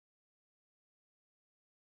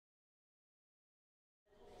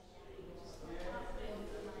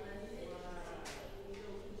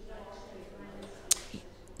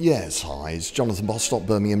Yes, hi, it's Jonathan Bostock,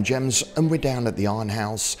 Birmingham Gems, and we're down at the Iron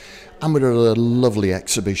House, and we're at a lovely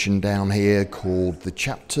exhibition down here called The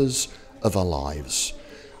Chapters of Our Lives.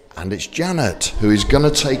 And it's Janet who is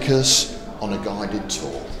going to take us on a guided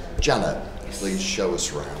tour. Janet, please show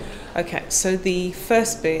us around. Okay, so the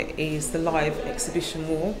first bit is the live exhibition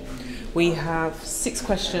wall. We have 6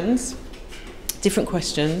 questions, different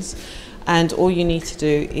questions, and all you need to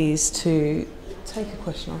do is to take a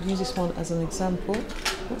question. I'll use this one as an example.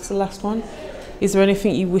 What's the last one? Is there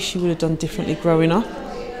anything you wish you would have done differently growing up?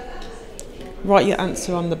 Write your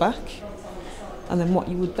answer on the back, and then what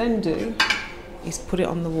you would then do is put it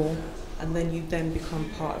on the wall, and then you then become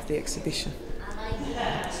part of the exhibition,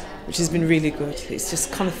 which has been really good. It's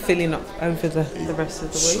just kind of filling up over the rest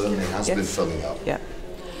of the week. It certainly has been filling up. Yeah.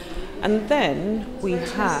 And then we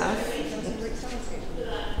have,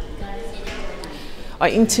 I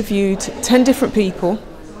interviewed 10 different people,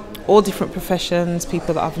 all different professions,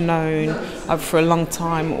 people that I've known either for a long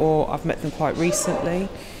time or I've met them quite recently.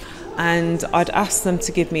 And I'd asked them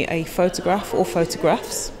to give me a photograph or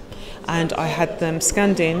photographs, and I had them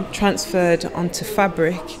scanned in, transferred onto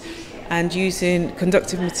fabric, and using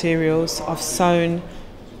conductive materials, I've sewn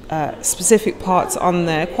specific parts on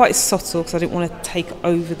there, quite subtle because I didn't want to take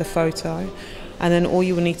over the photo. And then all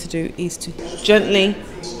you will need to do is to gently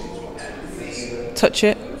touch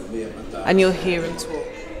it, and you'll hear him talk.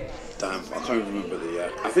 Damn, I can't remember the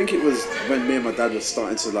year. I think it was when me and my dad were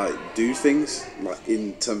starting to like do things, like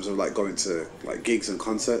in terms of like going to like gigs and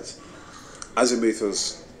concerts. Azimuth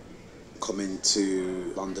was coming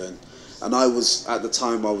to London, and I was at the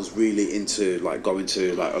time I was really into like going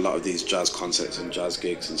to like a lot of these jazz concerts and jazz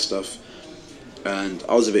gigs and stuff. And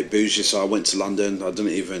I was a bit bougie, so I went to London. I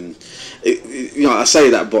didn't even, I say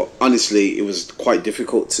that, but honestly, it was quite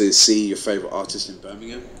difficult to see your favourite artist in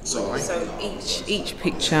Birmingham. So each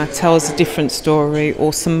picture tells a different story,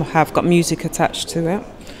 or some have got music attached to it.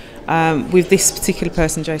 With this particular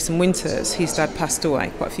person, Jason Winters, his dad passed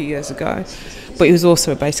away quite a few years ago, but he was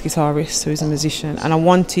also a bass guitarist, so he's a musician. And I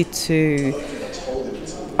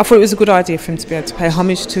thought it was a good idea for him to be able to pay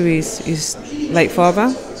homage to his late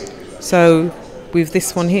father. So with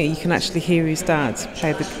this one here, you can actually hear his dad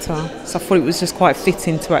play the guitar. So I thought it was just quite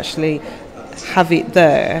fitting to actually have it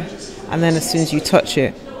there, and then as soon as you touch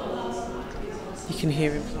it, you can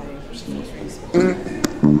hear him playing.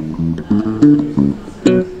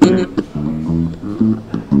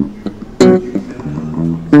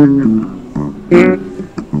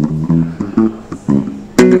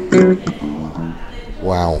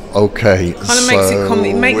 Wow, okay. Kind of makes it come,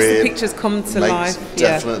 it makes the pictures come to life.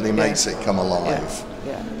 Definitely makes it come alive.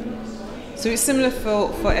 Yeah. So it's similar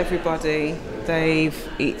for everybody.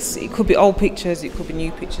 It could be old pictures, it could be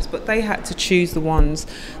new pictures, but they had to choose the ones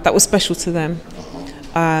that were special to them.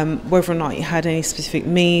 Whether or not you had any specific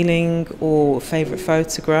meaning or favourite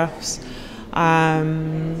photographs.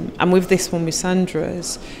 And with this one, with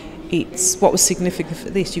Sandra's, it's what was significant for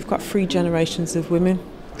this. You've got 3 generations of women.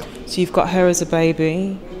 So you've got her as a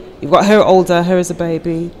baby, you've got her older, her as a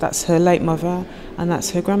baby, that's her late mother, and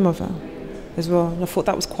that's her grandmother as well. And I thought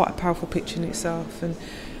that was quite a powerful picture in itself. And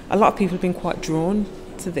a lot of people have been quite drawn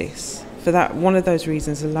to this for that, one of those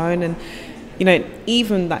reasons alone. And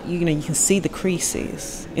even that, you can see the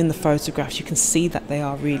creases in the photographs. You can see that they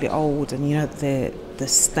are really old, and they're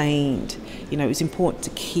stained. It's important to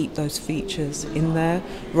keep those features in there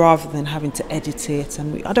rather than having to edit it.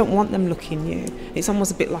 And I don't want them looking new. It's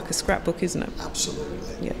almost a bit like a scrapbook, isn't it?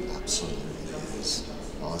 Absolutely. Yeah. Absolutely it is.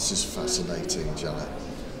 Oh, this is fascinating, Janet.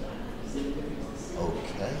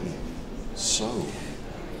 Okay.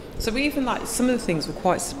 So even like some of the things were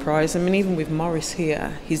quite surprising. I mean, even with Morris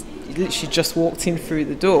here, he's literally just walked in through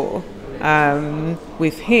the door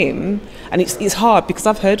with him, and it's hard because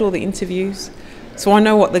I've heard all the interviews, so I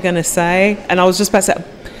know what they're going to say. And I was just about to say,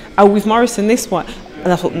 oh, with Morris in this one,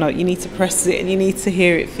 and I thought, no, you need to press it and you need to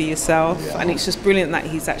hear it for yourself. Yeah. And it's just brilliant that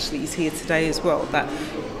he's here today as well. That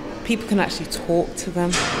people can actually talk to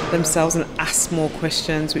themselves and ask more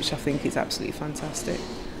questions, which I think is absolutely fantastic.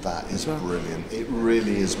 That is brilliant. It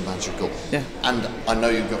really is magical. Yeah. And I know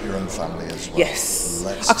you've got your own family as well. Yes.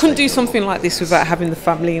 I couldn't do something like this without having the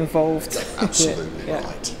family involved. Absolutely yeah.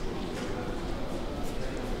 right.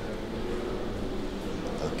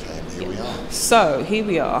 Okay, and here we are. So here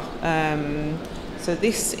we are. So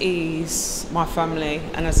this is my family,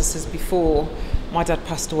 and as I said before, my dad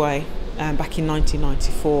passed away back in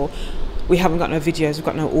 1994. We haven't got no videos, we've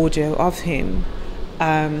got no audio of him.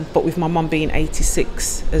 But with my mum being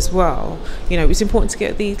 86 as well, it was important to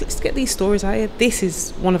let's get these stories out here. This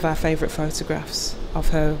is one of our favourite photographs of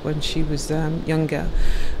her when she was younger,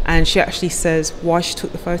 and she actually says why she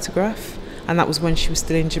took the photograph, and that was when she was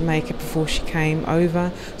still in Jamaica before she came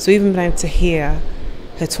over. So even being able to hear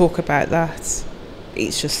her talk about that,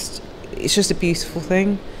 it's just a beautiful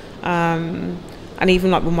thing. And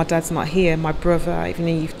even like when my dad's not here, my brother, even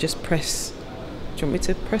though you just press. Do you want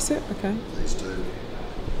me to press it? Okay. Please do.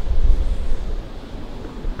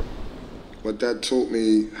 My dad taught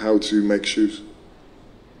me how to make shoes.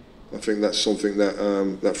 I think that's something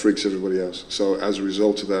that freaks everybody else. So as a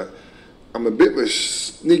result of that, I'm a bit of a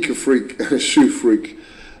sneaker freak and a shoe freak.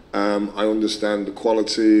 I understand the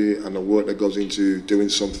quality and the work that goes into doing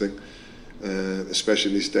something,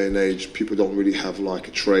 especially in this day and age. People don't really have like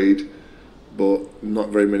a trade, but not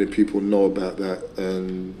very many people know about that.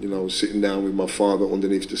 And you know, sitting down with my father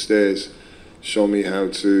underneath the stairs, show me how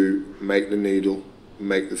to make the needle,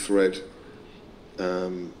 make the thread.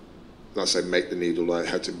 Not say make the needle, like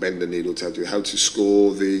how to bend the needle, how to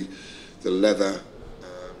score the leather,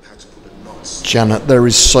 how to put the knots. Janet, there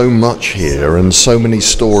is so much here and so many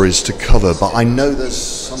stories to cover, but I know there's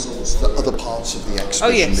some other parts of the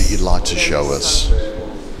exhibition that you'd like to show us.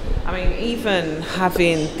 I mean, even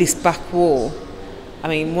having this back wall, I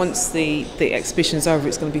mean, once the exhibition's over,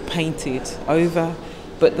 it's going to be painted over.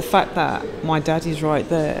 But the fact that my dad is right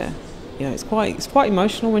there, you know, it's quite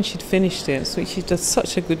emotional when she'd finished it. So she does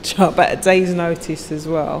such a good job at a day's notice as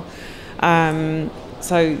well.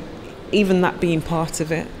 So even that being part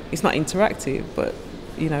of it, it's not interactive, but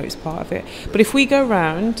you know, it's part of it. But if we go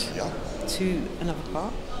round to another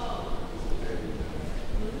part.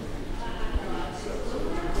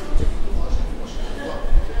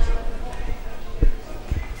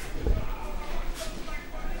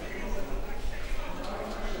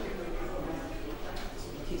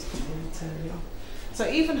 So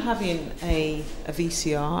even having a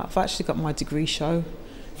VCR, I've actually got my degree show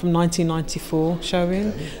from 1994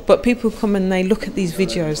 showing, but people come and they look at these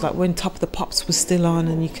videos like when Top of the Pops was still on,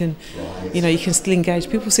 and you can still engage.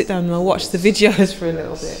 People sit down and they'll watch the videos for a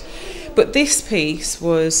little bit. But this piece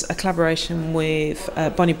was a collaboration with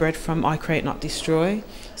Bonnie Bread from I Create Not Destroy.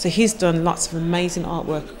 So he's done lots of amazing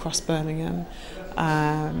artwork across Birmingham.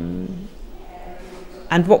 And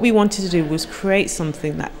what we wanted to do was create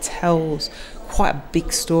something that tells quite a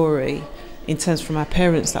big story in terms from our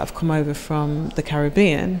parents that have come over from the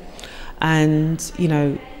Caribbean, and you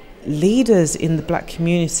know, leaders in the black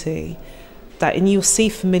community that, and you'll see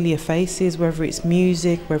familiar faces, whether it's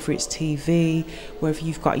music, whether it's TV, whether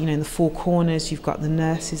you've got, you know, in the four corners you've got the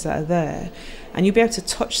nurses that are there, and you'll be able to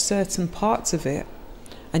touch certain parts of it,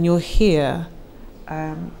 and you'll hear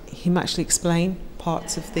him actually explain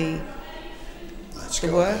parts of the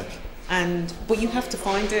work. But you have to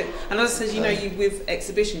find it. And as I said, you know, you with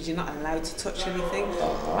exhibitions, you're not allowed to touch anything.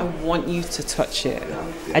 I want you to touch it,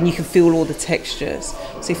 and you can feel all the textures.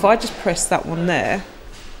 So if I just press that one there.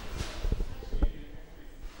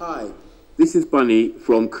 Hi, this is Bunny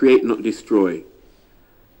from Create Not Destroy,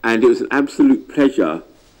 and it was an absolute pleasure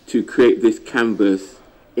to create this canvas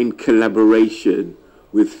in collaboration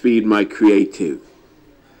with Feed My Creative.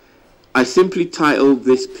 I simply titled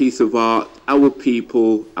this piece of art, Our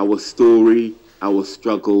People, Our Story, Our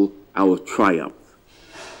Struggle, Our Triumph.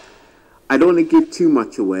 I don't want to give too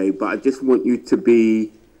much away, but I just want you to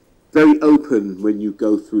be very open when you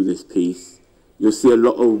go through this piece. You'll see a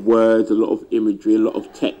lot of words, a lot of imagery, a lot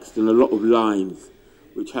of text, and a lot of lines,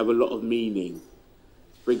 which have a lot of meaning.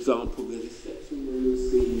 For example, there's a section where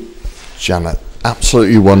you'll see... Janet,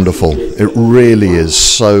 absolutely wonderful. It really is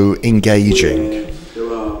so engaging.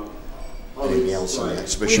 Anything else on the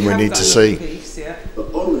exhibition we need to see? The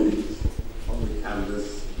orange on the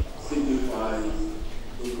canvas signifies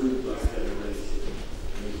the group of generation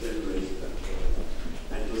and the generation that follows.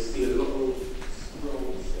 And you'll see a lot of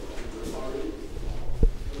scrolls.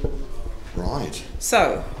 Right.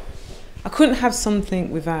 So, I couldn't have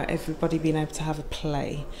something without everybody being able to have a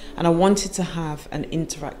play, and I wanted to have an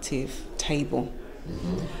interactive table.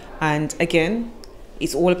 And again,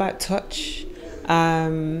 it's all about touch.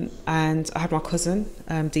 And I had my cousin,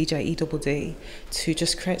 DJ E-double-D, to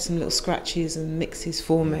just create some little scratches and mixes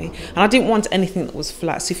for me. And I didn't want anything that was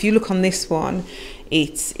flat. So if you look on this one,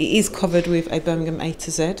 it is covered with a Birmingham A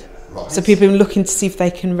to Z. Right. So people are looking to see if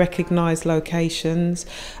they can recognise locations.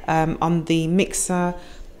 On the mixer,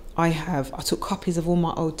 I took copies of all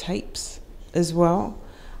my old tapes as well.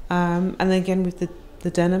 And then again with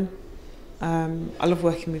the denim. I love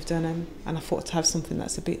working with denim, and I thought to have something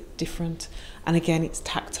that's a bit different. And again, it's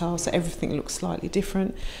tactile, so everything looks slightly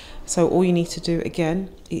different. So all you need to do,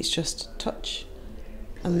 again, is just touch.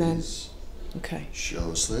 And then, okay.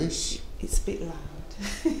 Show us this. It's a bit loud.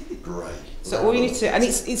 Great. So all you need to do, and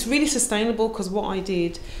it's really sustainable, because what I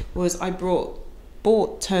did was I bought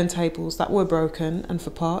turntables that were broken and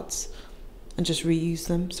for parts, and just reuse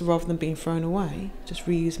them. So rather than being thrown away, just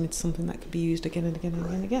reuse them into something that could be used again and again and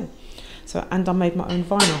again and again. So, and I made my own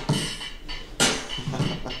vinyl.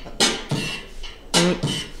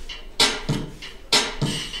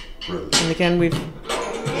 And again,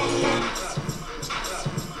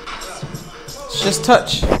 it's just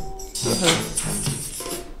touch.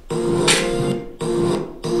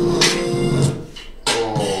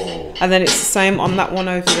 And then it's the same on that one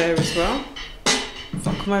over there as well. If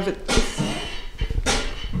I come over this.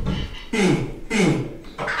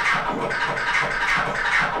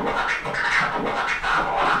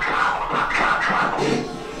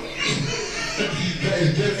 That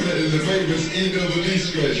is definitely the famous end of release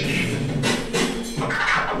scratch.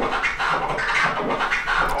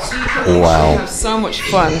 So you can actually have so much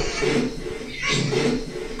fun.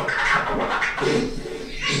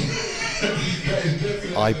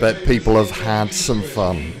 I bet people have had some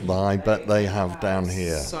fun. I bet they have down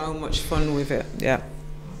here. So much fun with it, yeah.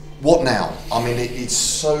 What now? I mean, it's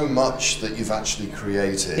so much that you've actually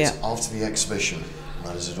created after the exhibition.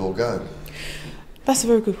 Where does it all go? That's a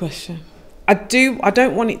very good question. I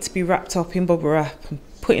don't want it to be wrapped up in bubble wrap and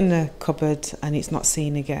put in the cupboard and it's not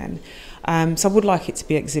seen again. So I would like it to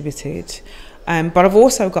be exhibited. But I've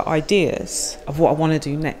also got ideas of what I want to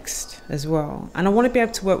do next as well. And I want to be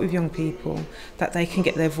able to work with young people that they can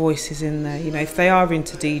get their voices in there. You know, if they are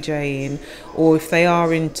into DJing or if they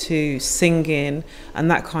are into singing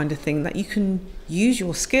and that kind of thing, that you can use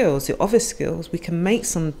your skills, your other skills, we can make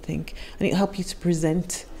something and it'll help you to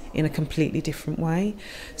present in a completely different way.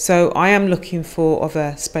 So I am looking for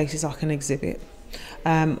other spaces I can exhibit.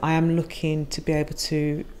 I am looking to be able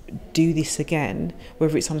to do this again,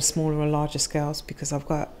 whether it's on a smaller or larger scales, because I've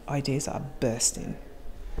got ideas that are bursting,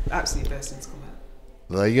 absolutely bursting to come out.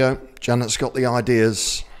 There you go. Janet's got the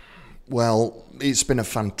ideas. Well, it's been a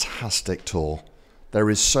fantastic tour. There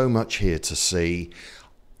is so much here to see.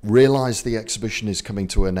 Realise the exhibition is coming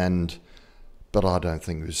to an end, but I don't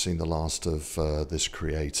think we've seen the last of this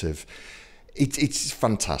creative. It's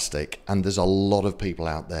fantastic, and there's a lot of people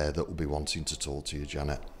out there that will be wanting to talk to you,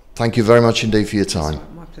 Janet. Thank you very much indeed for your time.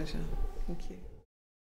 My pleasure. Thank you.